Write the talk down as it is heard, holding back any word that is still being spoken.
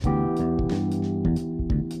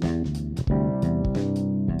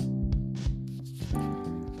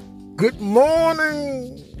Good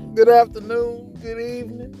morning, good afternoon, good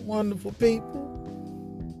evening, wonderful people.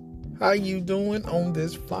 How you doing on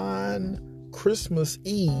this fine Christmas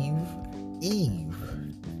Eve?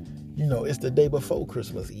 You know, it's the day before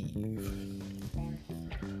Christmas Eve.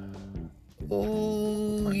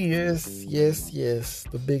 Oh, yes.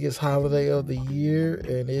 The biggest holiday of the year,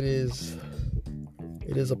 and it is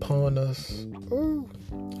upon us. Ooh.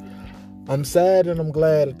 I'm sad and I'm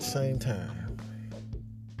glad at the same time.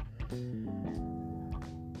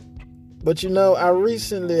 But you know, I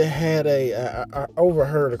recently had I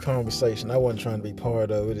overheard a conversation. I wasn't trying to be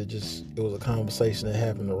part of it. It was a conversation that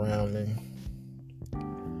happened around me.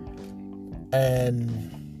 And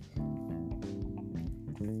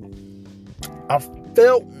I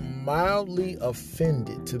felt mildly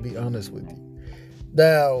offended, to be honest with you.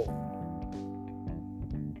 Now,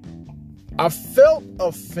 I felt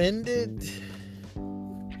offended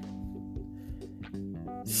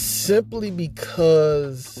simply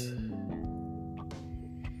because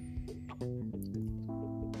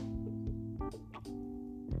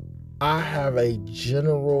I have a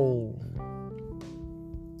general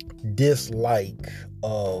dislike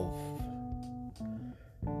of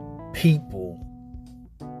people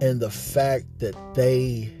and the fact that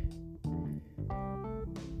they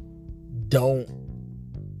don't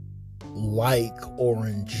like or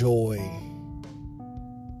enjoy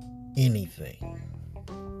anything.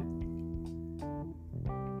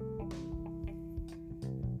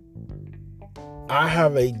 I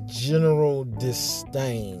have a general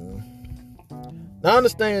disdain. Now, I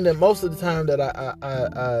understand that most of the time that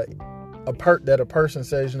a person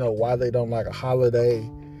says, you know, why they don't like a holiday,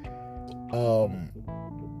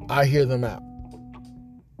 I hear them out.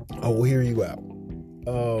 I will hear you out.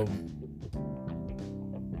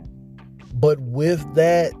 But with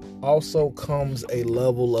that also comes a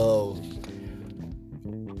level of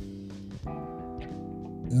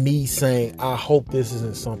me saying, I hope this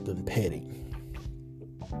isn't something petty.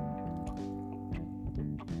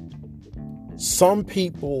 Some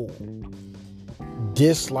people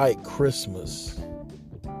dislike Christmas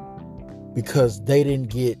because they didn't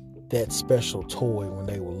get that special toy when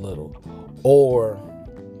they were little, or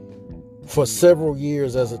for several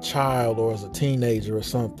years as a child or as a teenager or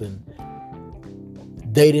something,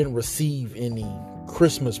 they didn't receive any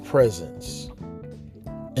Christmas presents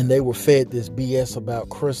and they were fed this BS about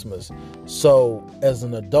Christmas. So as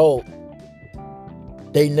an adult,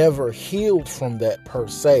 they never healed from that per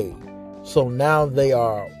se. So now they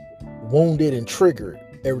are wounded and triggered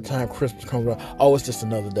every time Christmas comes around. Oh, it's just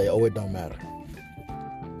another day. Oh, it don't matter.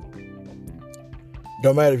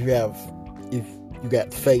 Don't matter if you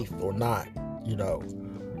got faith or not, you know.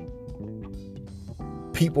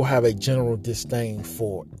 People have a general disdain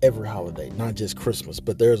for every holiday, not just Christmas,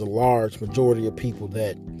 but there's a large majority of people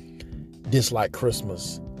that dislike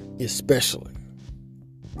Christmas, especially.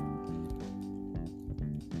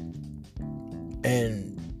 And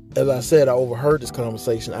as I said, I overheard this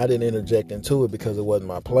conversation. I didn't interject into it because it wasn't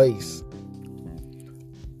my place.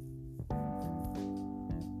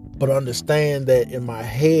 But understand that in my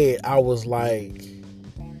head, I was like,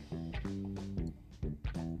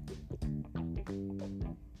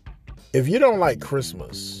 if you don't like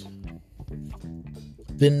Christmas,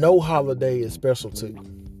 then no holiday is special to you.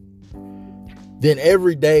 Then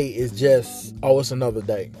every day is just, oh, it's another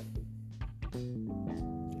day.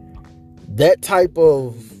 That type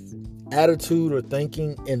of attitude or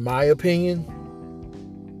thinking, in my opinion,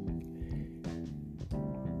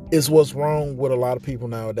 is what's wrong with a lot of people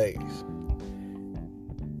nowadays.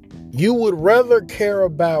 You would rather care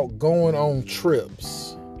about going on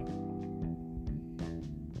trips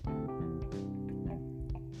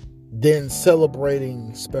than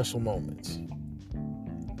celebrating special moments.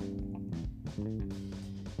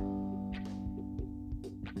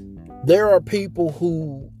 There are people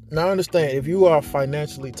who, now I understand, if you are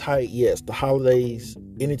financially tight, yes, the holidays,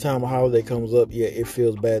 anytime a holiday comes up, yeah, it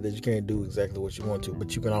feels bad that you can't do exactly what you want to,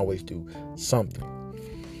 but you can always do something.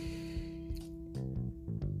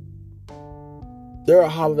 There are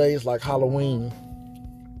holidays like Halloween.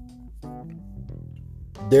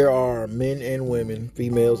 There are men and women,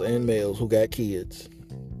 females and males, who got kids,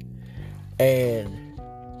 and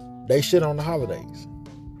they shit on the holidays.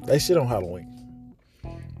 They shit on Halloween.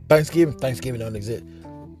 Thanksgiving don't exist.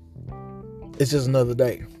 It's just another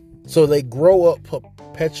day. So they grow up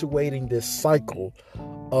perpetuating this cycle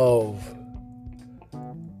of,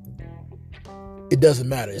 it doesn't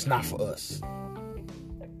matter, it's not for us.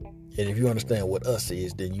 And if you understand what us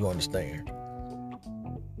is, then you understand.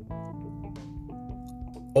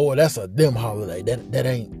 Oh, that's a them holiday. That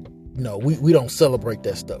ain't we don't celebrate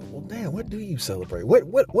that stuff. Well, damn, what do you celebrate?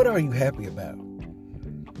 What are you happy about?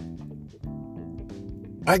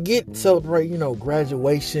 I get celebrate,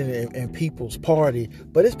 graduation and people's party,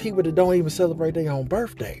 but it's people that don't even celebrate their own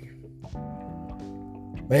birthday.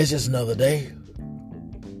 Man, it's just another day.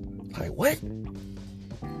 Like, what?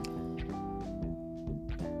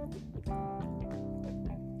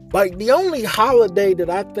 Like, the only holiday that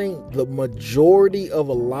I think the majority of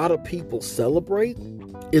a lot of people celebrate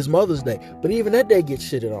is Mother's Day. But even that day gets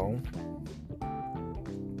shitted on.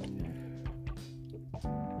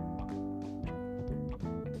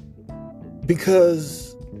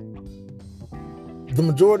 Because the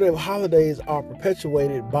majority of holidays are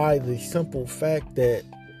perpetuated by the simple fact that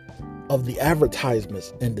of the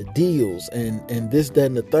advertisements and the deals and this, that,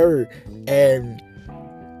 and the third. And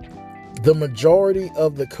the majority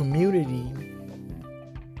of the community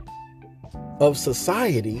of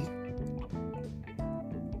society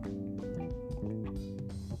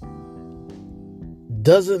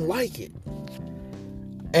doesn't like it.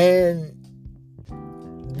 And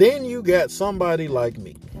then you got somebody like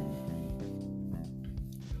me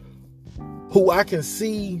who I can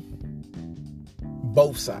see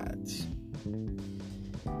both sides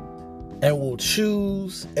and will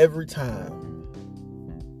choose every time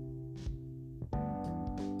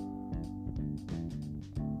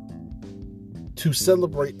to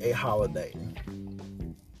celebrate a holiday,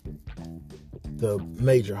 the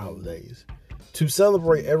major holidays, to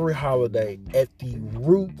celebrate every holiday at the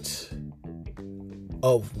root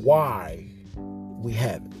of why we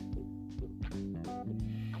have it.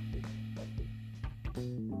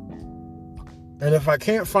 And if I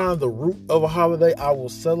can't find the root of a holiday, I will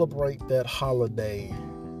celebrate that holiday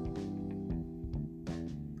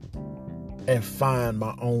and find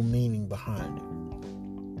my own meaning behind it.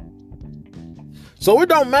 So it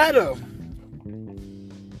don't matter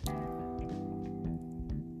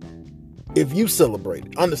if you celebrate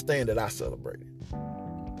it. Understand that I celebrate it.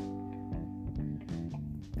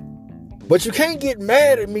 But you can't get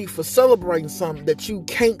mad at me for celebrating something that you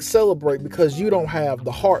can't celebrate because you don't have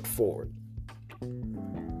the heart for it.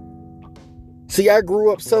 See, I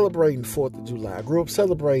grew up celebrating 4th of July. I grew up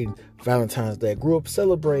celebrating Valentine's Day. I grew up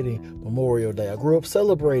celebrating Memorial Day. I grew up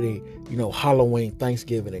celebrating, Halloween,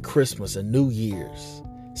 Thanksgiving, and Christmas, and New Year's,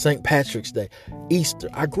 St. Patrick's Day, Easter.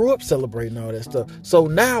 I grew up celebrating all that stuff. So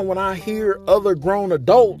now when I hear other grown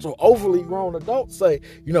adults or overly grown adults say,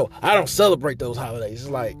 I don't celebrate those holidays, it's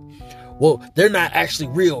like, well, they're not actually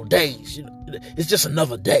real days. It's just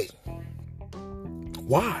another day.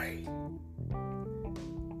 Why?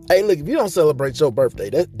 Hey, look, if you don't celebrate your birthday,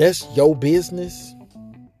 that's your business.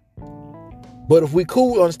 But if we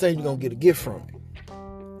cool, understand you're going to get a gift from it.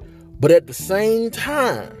 But at the same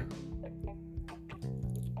time,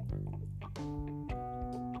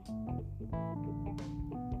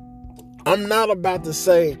 I'm not about to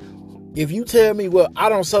say, if you tell me, well, I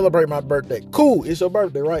don't celebrate my birthday. Cool, it's your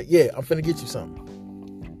birthday, right? Yeah, I'm finna get you something.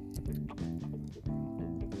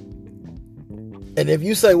 And if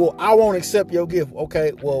you say, well, I won't accept your gift.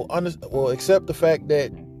 Okay, well, accept the fact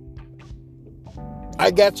that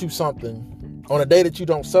I got you something on a day that you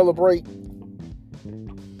don't celebrate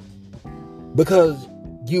because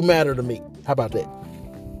you matter to me. How about that?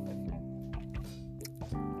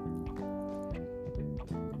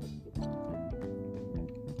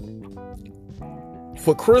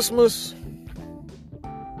 For Christmas,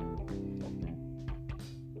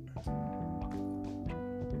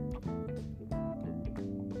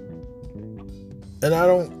 and I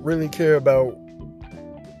don't really care about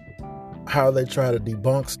how they try to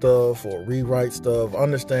debunk stuff or rewrite stuff.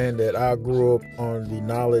 Understand that I grew up on the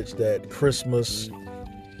knowledge that Christmas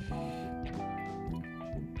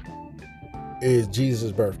is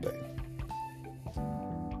Jesus' birthday.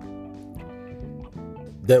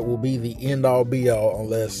 That will be the end all be all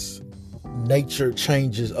unless nature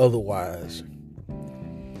changes otherwise.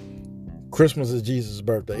 Christmas is Jesus'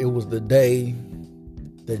 birthday. It was the day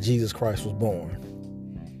that Jesus Christ was born.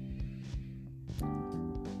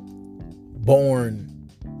 Born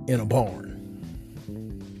in a barn.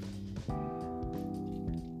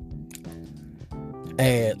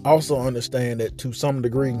 And also understand that to some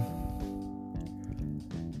degree,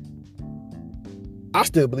 I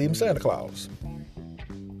still believe in Santa Claus.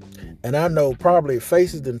 And I know probably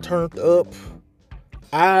faces done turned up,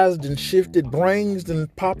 eyes done shifted, brains done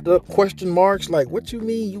popped up, question marks like, what you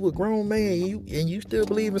mean you a grown man and you still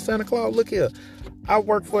believe in Santa Claus? Look here, I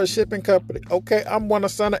work for a shipping company. Okay, I'm one of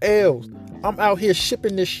Santa Elves. I'm out here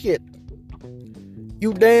shipping this shit.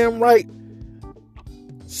 You damn right.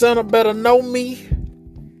 Santa better know me.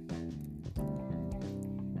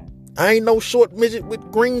 I ain't no short midget with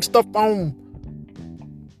green stuff on.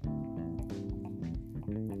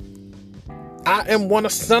 I am one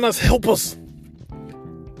of Santa's helpers.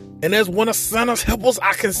 And as one of Santa's helpers,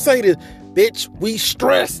 I can say this, bitch, we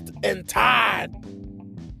stressed and tired.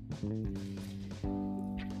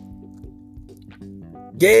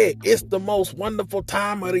 Yeah, it's the most wonderful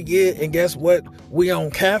time of the year. And guess what? We on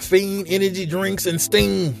caffeine, energy drinks, and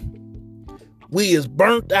steam. We is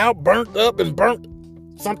burnt out, burnt up, and burnt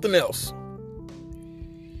something else.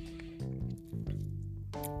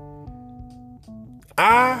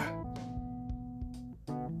 I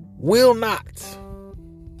will not,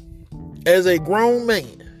 as a grown man,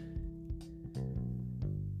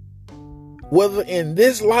 whether in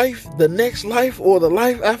this life, the next life, or the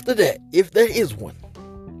life after that, if there is one,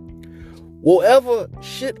 will ever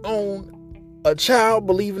shit on a child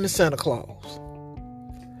believing in Santa Claus.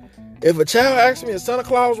 If a child asks me, is Santa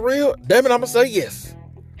Claus real? Damn it, I'm going to say yes.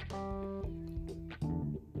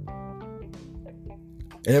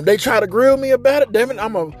 And if they try to grill me about it, damn it,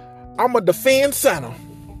 I'm a defend Santa.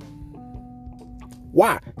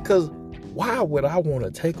 Why? Because why would I want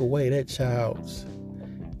to take away that child's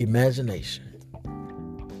imagination?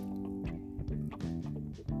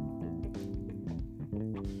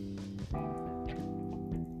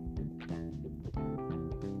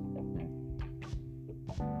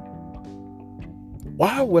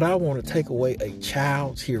 Why would I want to take away a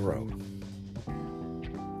child's hero?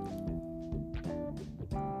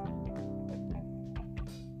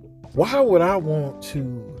 Why would I want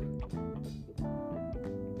to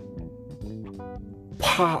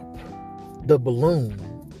pop the balloon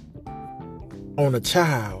on a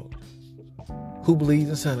child who believes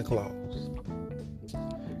in Santa Claus?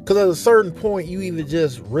 Because at a certain point, you either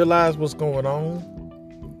just realize what's going on,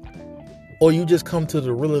 or you just come to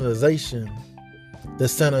the realization that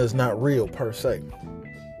Santa is not real per se.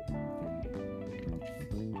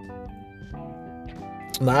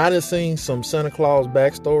 Now, I done seen some Santa Claus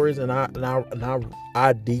backstories, and I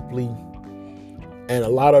deeply, and a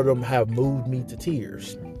lot of them have moved me to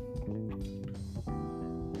tears,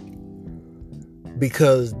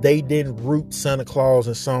 because they didn't root Santa Claus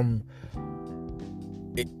in some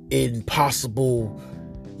impossible,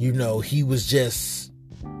 he was just,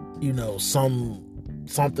 something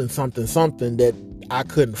that I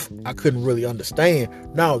couldn't really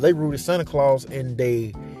understand. No, they rooted Santa Claus in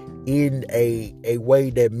a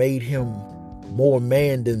way that made him more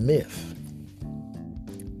man than myth.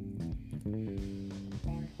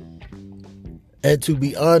 And to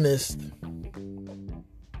be honest,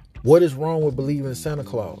 what is wrong with believing in Santa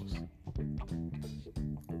Claus?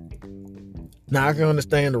 Now, I can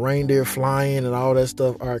understand the reindeer flying and all that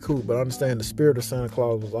stuff. All right, cool. But I understand the spirit of Santa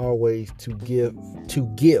Claus was always to gift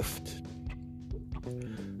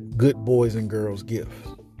good boys and girls gifts.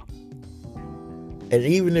 And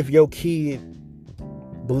even if your kid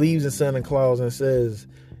believes in Santa Claus and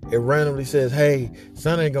it randomly says, hey,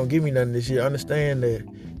 Santa ain't gonna give me nothing this year, understand that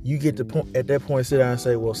you get to at that point sit down and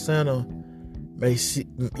say, well, Santa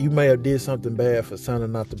you may have did something bad for Santa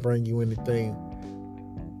not to bring you anything,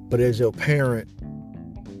 but as your parent,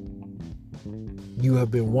 you have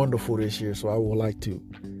been wonderful this year, so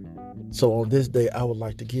on this day, I would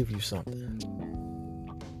like to give you something.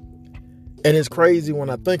 And it's crazy when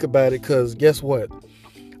I think about it, because guess what?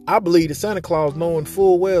 I believe that Santa Claus, knowing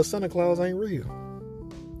full well Santa Claus ain't real.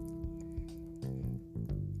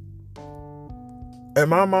 And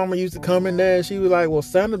my mama used to come in there and she was like, well,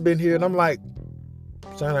 Santa been here. And I'm like,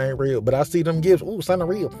 Santa ain't real. But I see them gifts. Ooh, Santa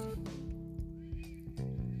real.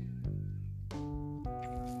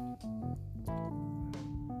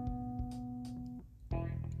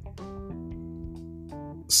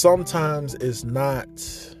 Sometimes it's not.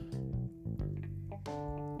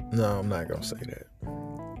 No, I'm not going to say that.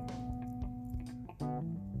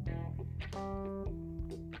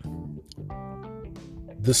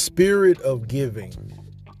 The spirit of giving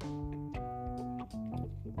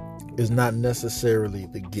is not necessarily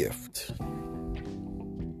the gift.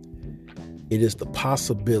 It is the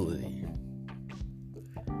possibility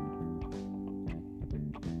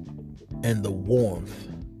and the warmth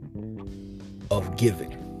of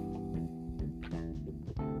giving.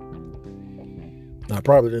 I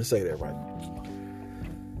probably didn't say that right.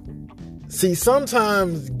 See,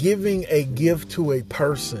 sometimes giving a gift to a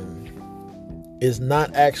person is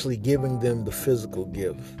not actually giving them the physical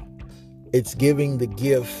gift. It's giving the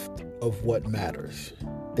gift of what matters,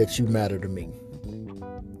 that you matter to me.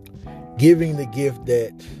 Giving the gift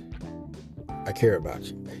that I care about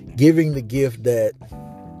you. Giving the gift that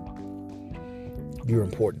you're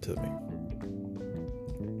important to me.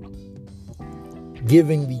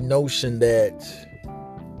 Giving the notion that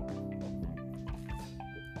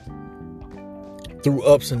through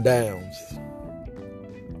ups and downs,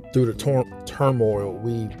 through the turmoil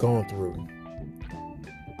we've gone through,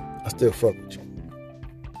 I still fuck with you.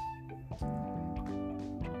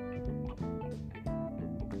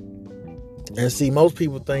 And see, most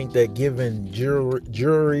people think that giving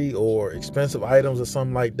jewelry or expensive items or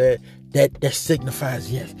something like that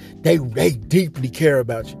signifies, yes, they deeply care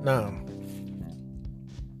about you. No.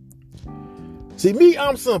 See, me,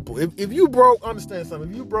 I'm simple. If you broke, understand something.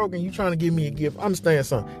 If you broke and you trying to give me a gift, understand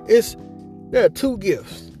something. There are two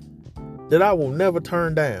gifts that I will never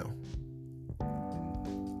turn down.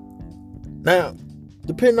 Now,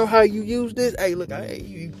 depending on how you use this, hey, look,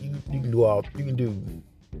 you can do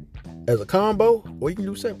as a combo, or you can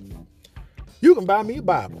do separate. You can buy me a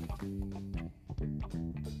Bible.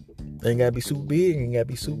 Ain't gotta be super big, ain't gotta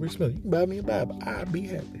be super expensive. You can buy me a Bible. I'll be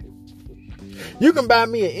happy. You can buy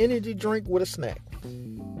me an energy drink with a snack.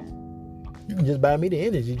 You can just buy me the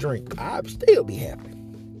energy drink. I'll still be happy.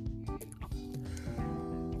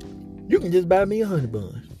 You can just buy me a honey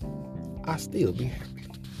bun. I'll still be happy.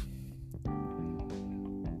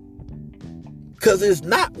 Because it's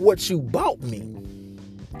not what you bought me.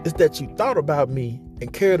 It's that you thought about me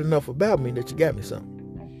and cared enough about me that you got me something.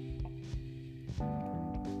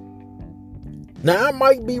 Now, I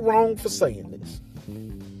might be wrong for saying this,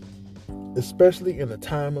 especially in a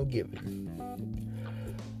time of giving.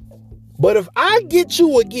 But if I get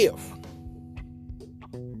you a gift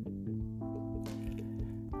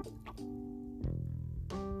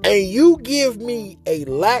and you give me a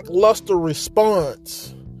lackluster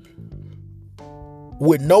response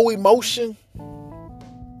with no emotion,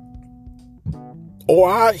 or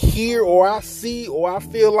I hear, or I see, or I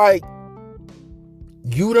feel like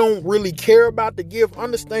you don't really care about the gift,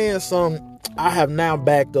 understand something, I have now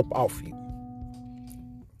backed up off you.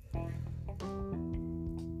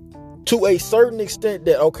 To a certain extent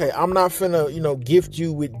that, okay, I'm not finna, gift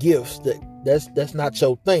you with gifts. That's not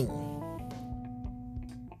your thing.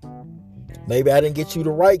 Maybe I didn't get you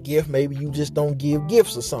the right gift. Maybe you just don't give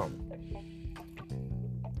gifts or something.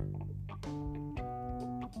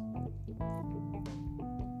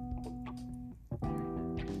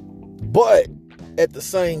 But at the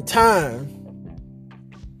same time,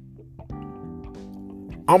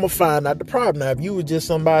 I'm going to find out the problem. Now, if you were just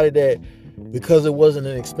somebody that, because it wasn't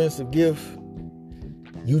an expensive gift,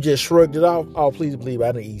 you just shrugged it off, oh, please believe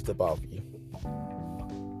I didn't ease up off you.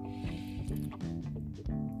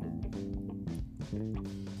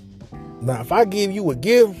 Now, if I give you a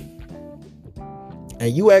gift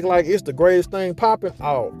and you act like it's the greatest thing popping,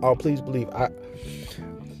 oh, please believe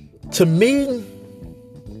to me,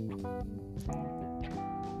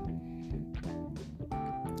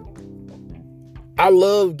 I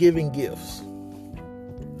love giving gifts.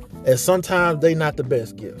 And sometimes they not the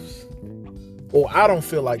best gifts. Or I don't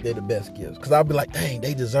feel like they're the best gifts. Because I'll be like, dang,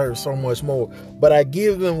 they deserve so much more. But I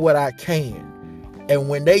give them what I can. And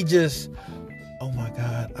when they just, oh my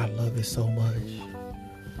God, I love it so much.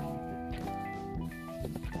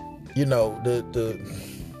 I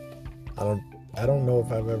don't know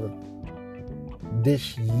if I've ever,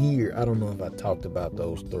 this year, I don't know if I talked about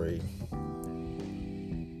those three.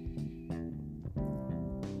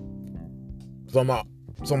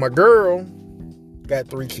 So my girl got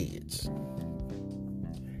 3 kids.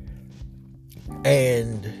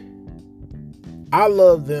 And I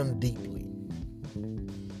love them deeply.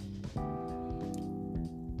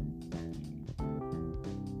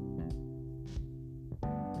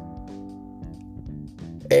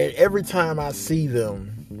 And every time I see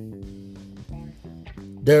them,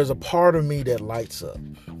 there's a part of me that lights up.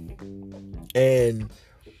 And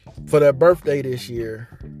for their birthday this year,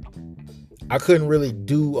 I couldn't really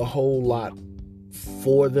do a whole lot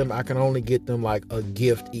for them. I can only get them like a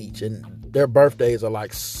gift each. And their birthdays are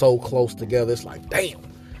like so close together. It's like, damn.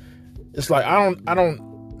 It's like, I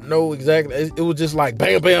don't know exactly. It was just like,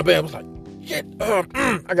 bam, bam, bam. It's like, shit,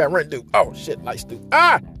 I got rent due. Oh, shit, lights due.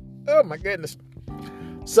 Oh my goodness.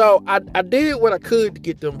 So I did what I could to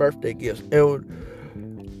get them birthday gifts.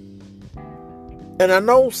 And I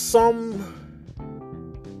know some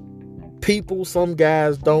people, some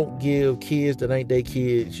guys don't give kids that ain't their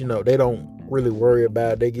kids, they don't really worry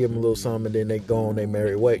about it. They give them a little something and then they go on their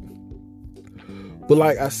merry way. But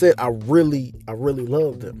like I said, I really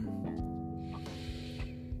love them.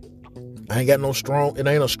 I ain't got no strong, it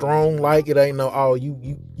ain't a strong like, it ain't no, oh,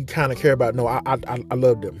 you kind of care about, no, I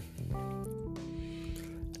love them.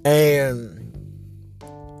 And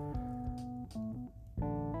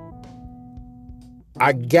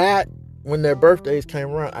I got, when their birthdays came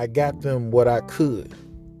around, I got them what I could.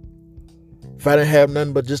 If I didn't have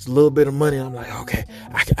nothing but just a little bit of money, I'm like, okay,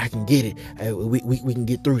 I can get it. We can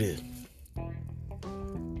get through this.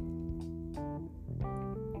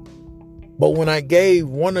 But when I gave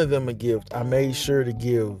one of them a gift, I made sure to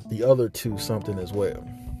give the other two something as well.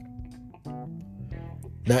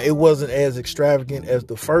 Now, it wasn't as extravagant as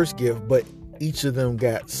the first gift, but each of them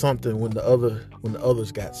got something when the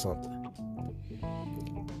others got something.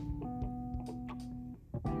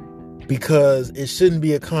 Because it shouldn't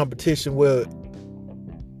be a competition where,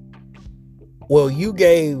 well, you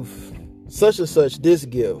gave such and such this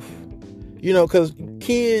gift. You know, because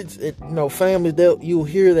kids, families, you'll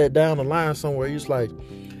hear that down the line somewhere. It's like,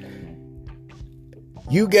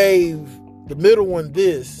 you gave the middle one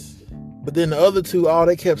this, but then the other two, all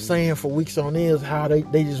they kept saying for weeks on end is how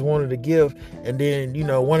they just wanted to give. And then,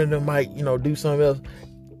 one of them might, do something else.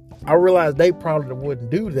 I realized they probably wouldn't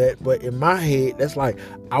do that. But in my head, that's like,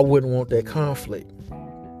 I wouldn't want that conflict.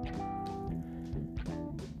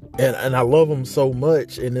 And I love them so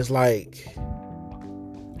much. And it's like,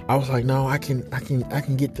 I was like, no, I can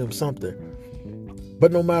get them something.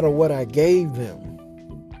 But no matter what I gave them,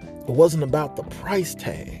 it wasn't about the price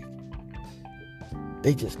tag.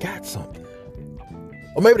 They just got something.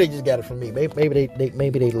 Or maybe they just got it from me. Maybe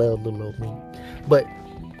they love little old me. But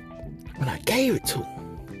when I gave it to them,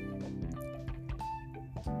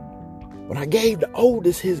 when I gave the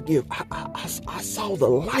oldest his gift, I saw the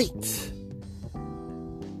light.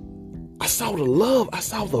 I saw the love. I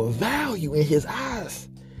saw the value in his eyes.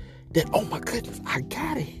 That, oh my goodness, I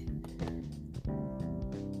got it.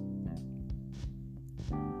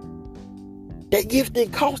 That gift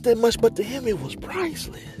didn't cost that much, but to him it was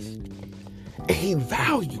priceless. And he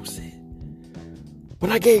values it.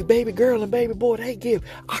 When I gave baby girl and baby boy they gift,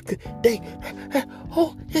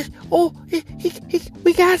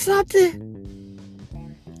 we got something.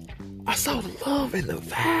 I saw the love and the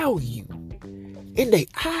value in their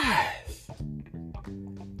eyes.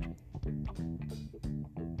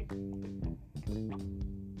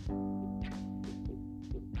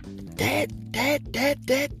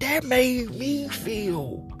 That made me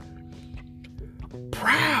feel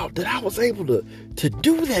proud that I was able to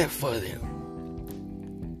do that for them.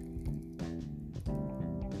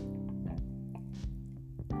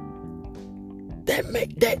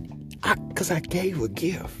 Because I gave a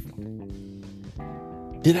gift.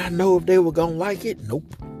 Did I know if they were going to like it?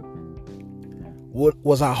 Nope.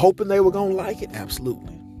 Was I hoping they were going to like it?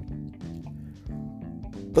 Absolutely.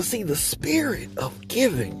 But see, the spirit of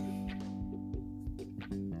giving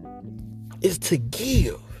is to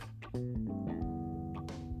give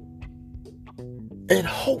and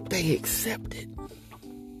hope they accept it.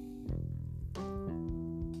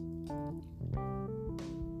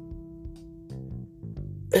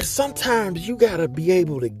 And sometimes you gotta be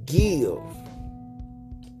able to give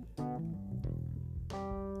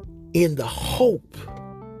in the hope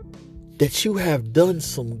that you have done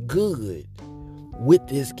some good with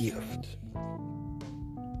this gift.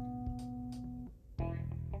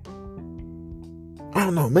 I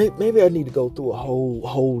don't know, maybe I need to go through a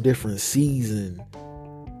whole different season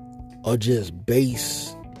of just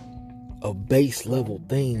base level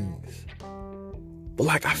things. But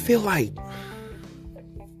like, I feel like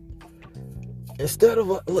instead of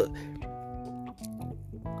look,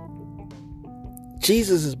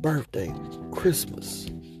 Jesus' birthday, Christmas,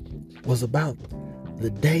 was about the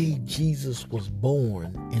day Jesus was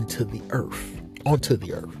born onto the earth.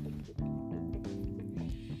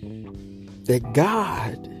 That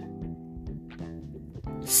God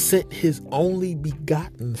sent his only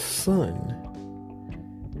begotten son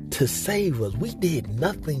to save us. We did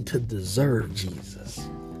nothing to deserve Jesus.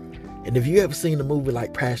 And if you ever seen a movie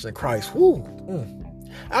like Passion of Christ,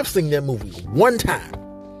 I've seen that movie one time.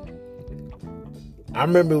 I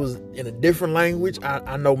remember it was in a different language.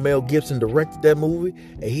 I know Mel Gibson directed that movie,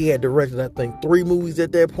 and he had directed, I think, 3 movies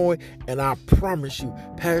at that point. And I promise you,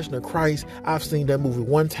 Passion of Christ, I've seen that movie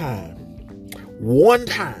one time.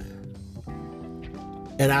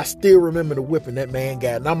 And I still remember the whipping that man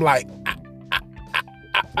got. And I'm like,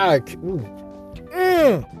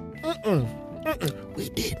 we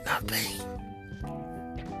did nothing.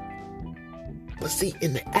 But see,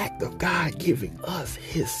 in the act of God giving us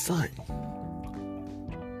his son,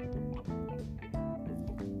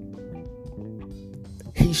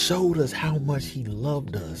 he showed us how much he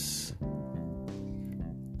loved us.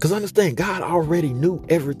 Because understand, God already knew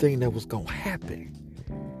everything that was going to happen.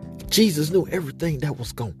 Jesus knew everything that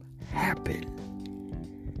was going to happen.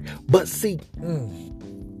 But see,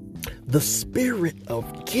 the spirit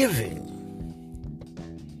of giving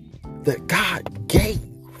that God gave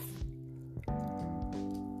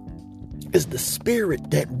is the spirit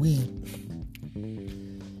that we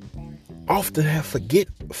often have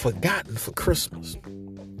forgotten for Christmas.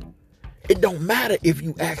 It don't matter if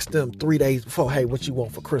you ask them 3 days before, hey, what you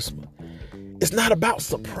want for Christmas? It's not about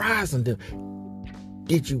surprising them.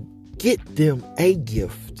 Did you get them a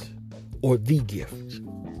gift or the gift?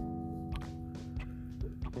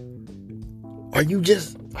 Are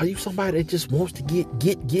you somebody that just wants to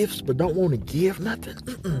get gifts but don't want to give nothing?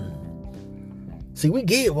 See, we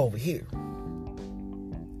give over here.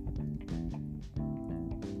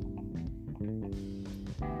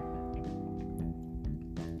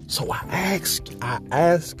 So I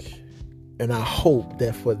ask, and I hope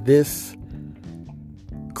that for this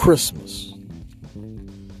Christmas,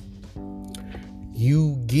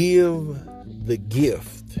 you give the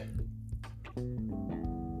gift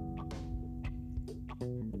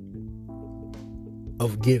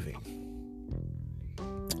of giving.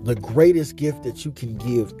 The greatest gift that you can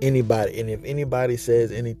give anybody. And if anybody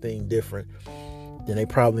says anything different, then they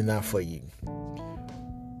probably not for you.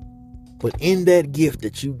 But in that gift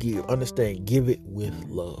that you give, understand, give it with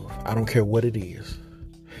love. I don't care what it is.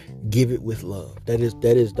 Give it with love. That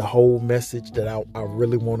is the whole message that I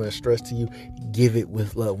really want to stress to you. Give it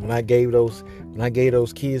with love. When I gave those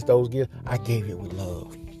kids those gifts, I gave it with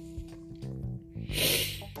love.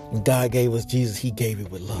 When God gave us Jesus, he gave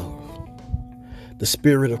it with love. The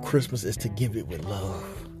spirit of Christmas is to give it with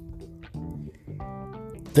love.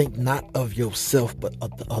 Think not of yourself, but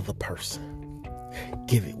of the other person.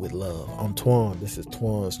 Give it with love. I'm Twan. This is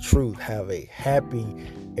Twan's Truth. Have a happy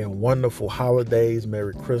and wonderful holidays.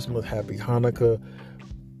 Merry Christmas. Happy Hanukkah.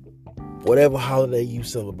 Whatever holiday you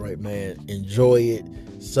celebrate, man, enjoy it.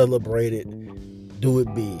 Celebrate it. Do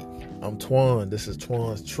it big. I'm Twan. This is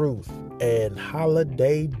Twan's Truth. And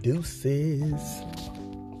holiday deuces.